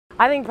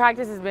I think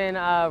practice has been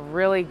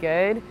really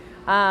good.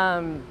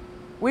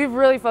 We've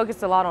really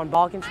focused a lot on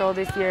ball control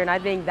this year, and I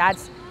think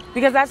that's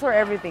because that's where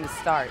everything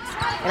starts.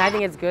 And I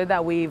think it's good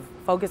that we've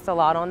focused a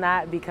lot on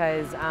that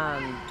because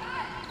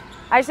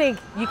I think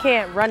you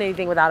can't run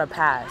anything without a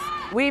pass.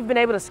 We've been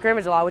able to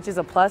scrimmage a lot, which is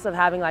a plus of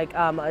having like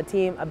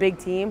a big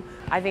team.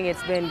 I think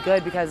it's been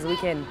good because we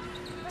can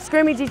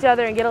scrimmage each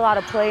other and get a lot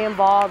of play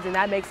involved, and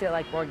that makes it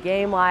like more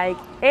game-like,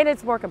 and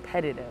it's more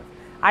competitive.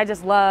 I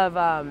just love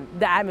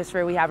the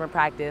atmosphere we have in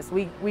practice.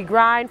 We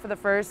grind for the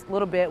first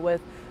little bit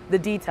with the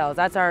details.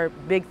 That's our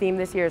big theme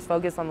this year, is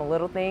focus on the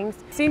little things.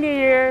 Senior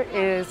year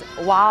is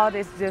wild.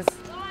 It's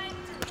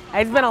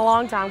been a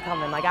long time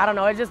coming. Like, I don't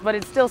know, but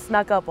it still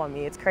snuck up on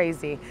me. It's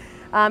crazy.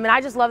 And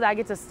I just love that I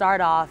get to start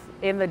off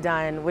in the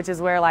Dun, which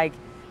is where like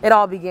it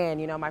all began.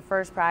 You know, my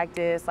first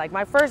practice, like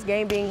my first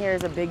game being here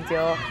is a big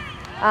deal.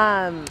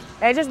 And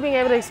just being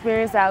able to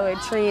experience that with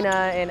Trina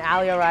and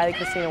Allie O'Reilly,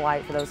 Christina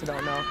White, for those who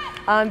don't know.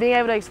 Being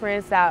able to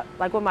experience that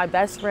like with my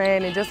best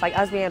friend, and just like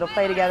us being able to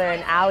play together,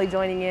 and Allie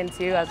joining in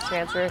too as a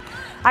transfer.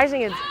 I just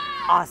think it's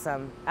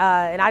awesome.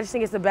 And I just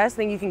think it's the best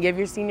thing you can give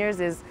your seniors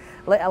is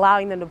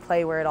allowing them to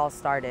play where it all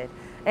started.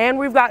 And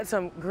we've got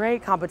some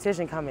great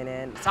competition coming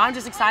in. So I'm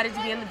just excited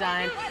to be in the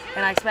Dun,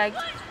 and I expect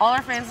all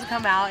our fans to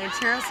come out and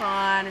cheer us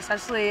on,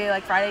 especially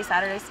like Friday,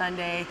 Saturday,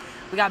 Sunday.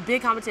 We got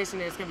big competition,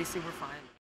 and it's gonna be super fun.